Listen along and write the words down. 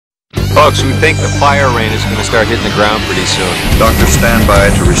Folks, we think the fire rain is going to start hitting the ground pretty soon. Doctors, stand by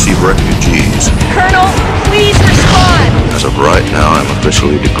to receive refugees. Colonel, please respond! As of right now, I'm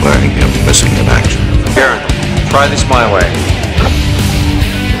officially declaring him missing in action. Karen, try this my way.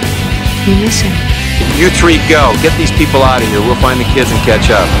 You miss him. You three go. Get these people out of here. We'll find the kids and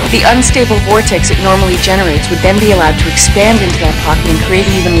catch up. The unstable vortex it normally generates would then be allowed to expand into that pocket and create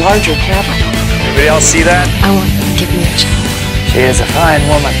an even larger cavern. Anybody else see that? I want you to give me a chance. She is a fine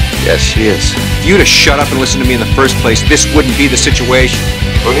woman. Yes, she is. If you'd have shut up and listened to me in the first place, this wouldn't be the situation.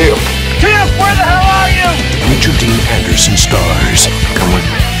 O'Neill. Tim, where the hell are you? Richard Dean Anderson stars. Come with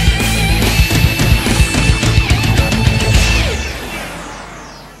me.